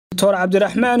دكتور عبد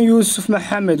الرحمن يوسف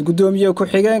محمد Gudoomiye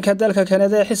xigeenka dalka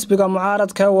Kanada xisbiga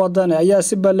mucaaradka wadani ayaa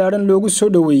si ballaaran loogu soo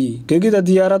dhaweeyay gegida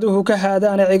diyaaraduhu ka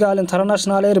haadaan cigaal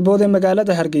international airport ee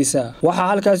magaalada Hargeysa waxa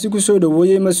halkaasi ku soo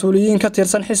dhaweeyay mas'uuliyiin ka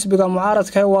tirsan xisbiga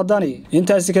mucaaradka wadani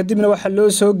intaasi kadibna waxa loo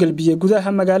soo galbiyay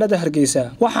gudaha magaalada Hargeysa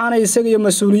waxaana isaga iyo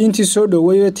mas'uuliyiintii soo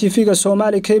dhaweeyay TV-ga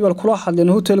SOMALI cable kula hadleen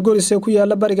hotel Golis ee ku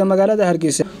yaala bariga magaalada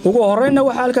Hargeysa ugu horreynna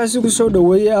waxa halkaasi ku soo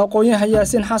dhaweeyay aqoonyahan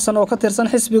Yaasin Xasan oo ka tirsan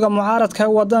xisbiga mucaaradka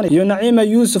wadani iyo Naciima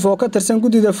Yuusuf oo ka tirsan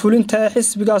gudida fulinta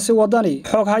xisbigaasi wadani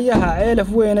xog hayaha ceelaf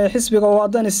weyn ee xisbiga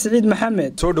wadani Saciid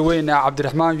Maxamed soo dhaweynaa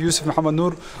Cabdiraxmaan Yuusuf Maxamed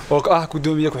Nuur oo ah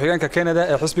Gudoomiye xigeenka Kanada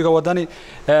ee xisbiga wadani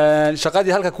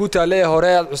shaqadii halka ku taalay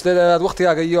hore cusleed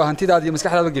waqtigaaga iyo hantidaada iyo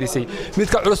maskaxdaada gelisay mid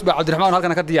ka culus baa Cabdiraxmaan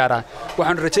halkan ka diyaaraa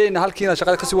waxaan rajaynaynaa halkiina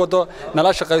shaqada ka sii wado nala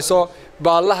shaqayso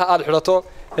baalaha aad xirato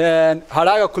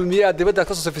haraaga kulmiye dibadda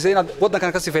ka soo safisay inaad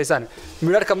wadankan ka sifaysaan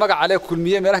midarka magaca leh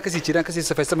kulmiye meelaha ka sii jiraan ka sii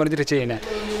safaysan ma rajaynaynaa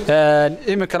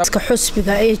iminkana iska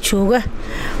xusbiga ee jooga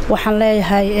waxaan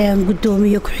leeyahay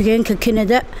Gudoomiye xigeenka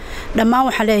Kanada dhamaan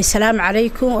waxaan leeyahay salaam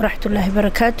calaykum wa rahmatullaahi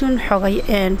barakaatuh xogay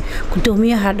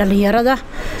gudoomiyaha dhalinyarada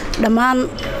dhamaan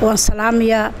waan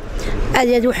salaamiyaa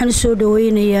aad waxaan soo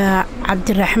dhaweynayaa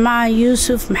Cabdiraxmaan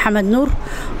Yuusuf Maxamed Nuur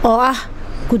oo ah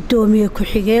Gudoomiye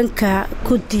xigeenka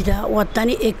gudida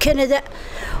wadani ee Kanada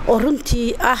oo runtii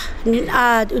ah nin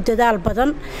aad u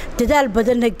dadaal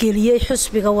badan geliyay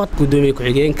xisbiga wadani Gudoomiye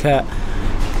xigeenka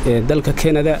dalka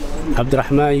Kanada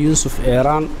Cabdiraxmaan Yuusuf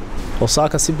Eeraan oo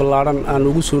saaka si ballaaran aan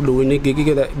ugu soo dhaweynay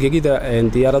gegida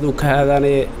diyaaraduhu ka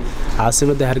haadaanay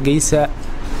caasimadda Hargeysa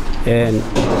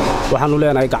waxaanu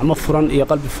leenahay gacmo furan iyo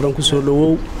qalbi furan ku soo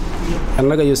dhawow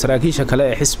annaga iyo saraakiisha kale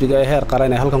ee xisbiga ee heer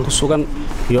qaran ee halkan ku sugan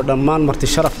iyo dhammaan marti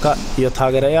sharafka iyo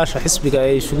taageerayaasha xisbiga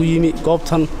ee isugu yimi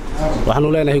goobtan waxaanu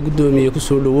leenahay Gudoomiye ku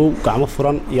soo dhawow gacmo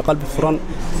furan iyo qalbi furan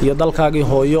iyo dalkaagii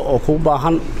hooyo oo ku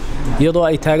baahan iyadoo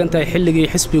ay taagan tahay xilligii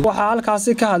xisbiga waxa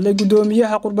halkaasi ka hadlay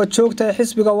Gudoomiyaha qurba joogta ee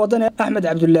xisbiga wadani Axmed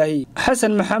Cabdullaahi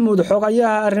Xasan Maxamuud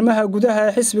xogayaha arrimaha gudaha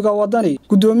ee xisbiga wadani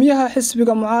Gudoomiyaha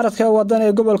xisbiga mucaaradka wadani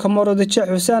ee gobolka Maroodijeex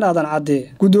Xuseen Aadan Cadde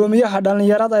Gudoomiyaha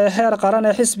dhalinyarada ee heer qaran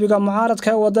ee xisbiga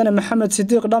mucaaradka wadani Maxamed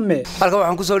Sidiiq Dhamme halka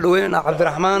waxaan ku soo dhaweynaynaa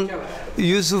Cabdiraxmaan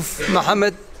Yuusuf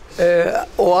Maxamed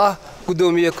oo ah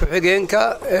Gudoomiye xigeenka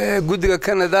gudiga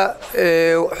Kanada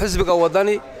ee xisbiga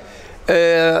wadani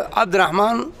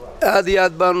Cabdiraxmaan aad iyo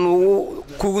aad baan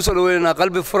kugu soo dhaweynaa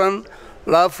qalbi furan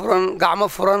la furan gacmo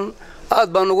furan aad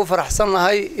baan ugu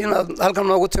faraxsanahay inaad halkan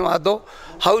noogu timaado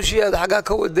hawshii aad xagaa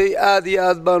ka waday aad iyo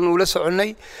aad baan ula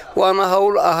soconay waana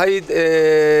hawl ahayd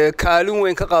kaalin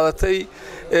weyn ka qaadatay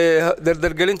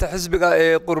dardargelinta xisbiga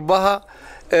ee qurbaha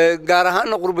gaar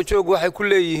ahaan qurba joog waxay ku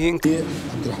leeyihiin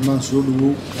Cabdiraxmaan soo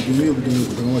dhawow Gudoomiye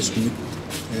ku waa isku mid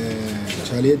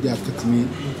jaaliyadii aad ka timi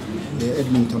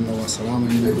Edmonton waa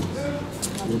salaamayna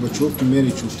qurba joogtu meel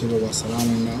joogtaba waa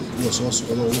salaamayna kuwa soo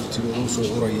socda waqtiga uu soo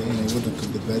qoraya inay wadanka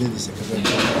badbaadadiisa ka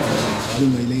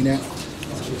qaadanayaan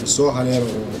soo haleelo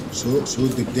soo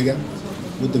degdega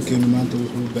wadankeenu maanta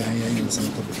wuxuu u baahan yahay in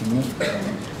sanad ka bixino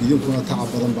idinkuna tacab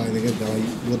badan baa idaga galay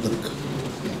wadanka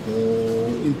oo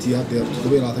intii hadda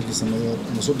 27 sanadood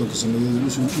ama 30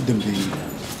 sanadood u dambeeyay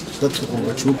dadka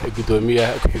qurba joogta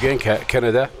Gudoomiyaha xigeenka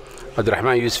Kanada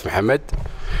Cabdiraxmaan Yuusuf Maxamed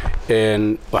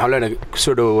waxaan leenahay ku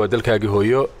soo dhawow dalkaagii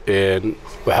hooyo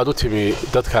waxaad u timi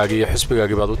dadkaagii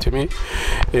xisbigaagii baad u timi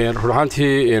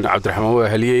ruuxantii Cabdiraxmaan waa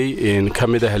haliyay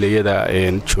kamid ah haliyada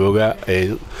jooga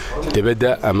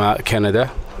dibadda ama Kanada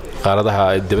qaaradaha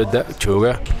dibadda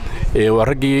jooga waa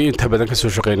raggii inta badan ka soo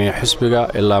shaqeynaya xisbiga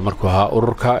ilaa markuu ahaa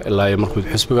ururka ilaa markuu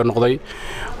xisbiga noqday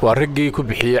waa raggii ku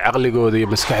bixiyay aqligooda iyo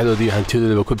maskaxdooda iyo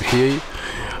hantidooda ku bixiyay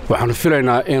waxaan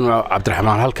filaynaa in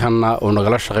Cabdiraxmaan halkan uu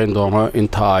nagala shaqeyn doono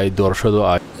inta ay doorashadu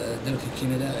ay dalka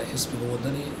Kanada xisbiga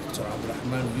wadani Dr.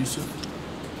 Cabdiraxmaan Yuusuf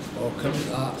oo kamid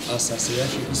ah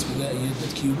aasaasiyaasha xisbiga iyo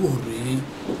dadkii ugu horeeyay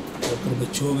oo qurba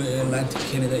jooga ee laanta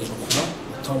Kanada iyo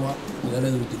Ottawa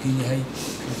magaalada uu degan yahay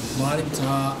maalinta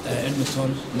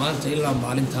Edmonton maanta ilaa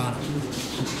maalintaana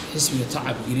xisbiga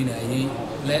tacab gelinayay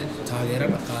la taageero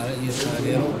dhaqaale iyo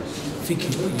taageero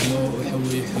fikir iyo waxa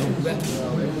weeye xoogba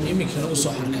iminkana u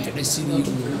soo xarkay sidii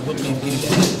uu qeyb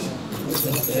geliyay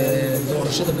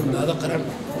doorashada badbaado qaran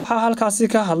waxa halkaasi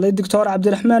ka hadlay Dr.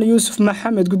 Cabdiraxmaan Yuusuf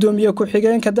Maxamed Gudoomiye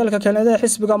xigeenka dalka Kanada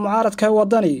xisbiga mucaaradka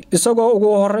wadani isagoo ugu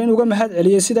horeyn uga mahad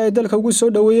celiyay sida ay dalka ugu soo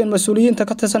dhaweeyeen mas'uuliyiinta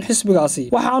ka tirsan xisbigaasi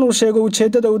waxaanu sheegay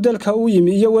ujeedada uu dalka u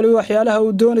yimi iyo waliba waxyaalaha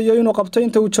uu doonayo inuu qabto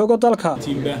inta uu joogo dalka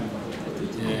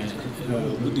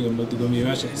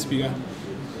gudoomiyaasha xisbiga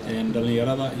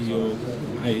dhalinyarada iyo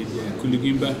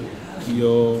kulligiinba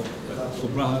iyo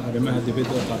khibraha arrimaha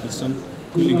dibadda oo qaabilsan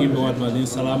kulligiinba waad maadin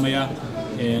salaamaya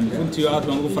runtii aad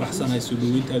baan ugu faraxsanahay soo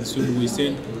dhaweyntaada soo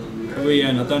dhaweyseen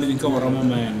ويان هذان إذن كور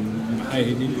رمما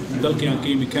محايدين dalka aan ka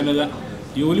yimi Canada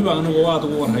iyo waliba anagu aad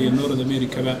ugu warhayo North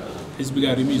America ba xisbiga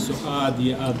arrimihiisu aad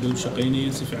iyo aad bay u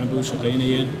shaqeynayeen si fiican bay u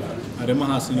shaqeynayeen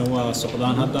arrimahaasina waa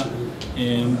socdaan hadda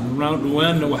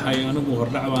dhawaanna waxay anagu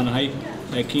hordhac baanahay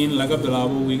laakiin laga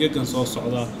bilaabo wiigagan soo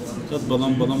socda dad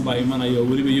badan baa imanaya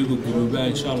waliba iyagu guruuba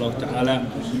insha Allah taala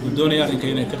doonaya arrinka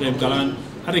inay ka qayb galaan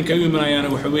arrinka ay imanayaan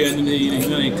waxa weeyaan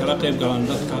inay kala qayb galaan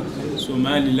dadka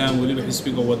Somaliland waliba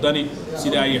xisbiga wadani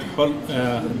sida ay xol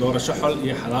doorasho xol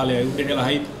iyo xalaal ay u dhici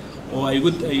lahayd oo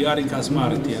ay arrinkaas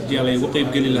maaragtay hadii ay ugu qayb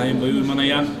gali lahayn bay u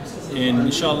imanayaan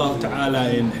insha Allah taala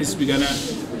xisbigana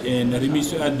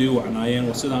arrimihiisu aad bay u wacnaayeen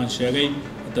oo sidaan sheegay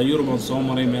dayuurban soo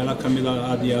maray meelo kamid ah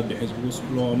aad iyo aad bay xisbigu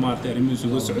loo maartay arrimihiisu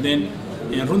uga socdeen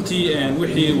runtii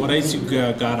wixii waraysiga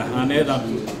gaar ahaaneeda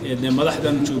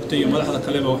madaxdan joogtay iyo madaxda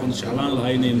kaleba waxaan jeclaan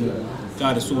lahaa inaynu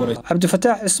gaar isu warayso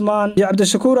Cabdifataax cismaan iyo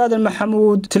Cabdishakuur aadan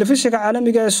maxamuud telefishinka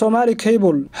caalamiga ee Somali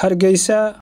Cable Hargeysa.